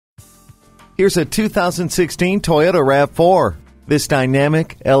Here's a 2016 Toyota RAV4. This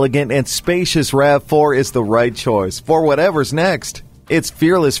dynamic, elegant, and spacious RAV4 is the right choice for whatever's next. Its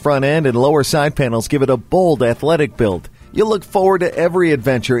fearless front end and lower side panels give it a bold, athletic build. You'll look forward to every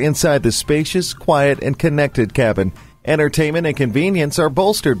adventure inside the spacious, quiet, and connected cabin. Entertainment and convenience are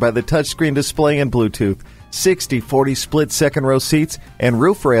bolstered by the touchscreen display and Bluetooth. 60/40 split second-row seats and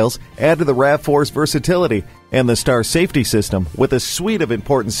roof rails add to the RAV4's versatility, and the Star Safety System, with a suite of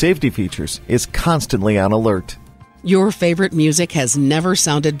important safety features, is constantly on alert. Your favorite music has never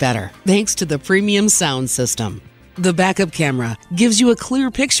sounded better thanks to the premium sound system. The backup camera gives you a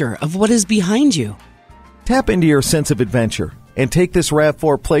clear picture of what is behind you. Tap into your sense of adventure and take this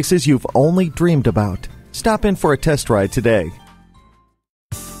RAV4 places you've only dreamed about. Stop in for a test ride today.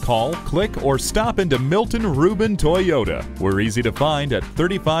 Call, click, or stop into Milton Rubin Toyota. We're easy to find at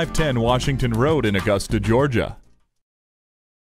 3510 Washington Road in Augusta, Georgia.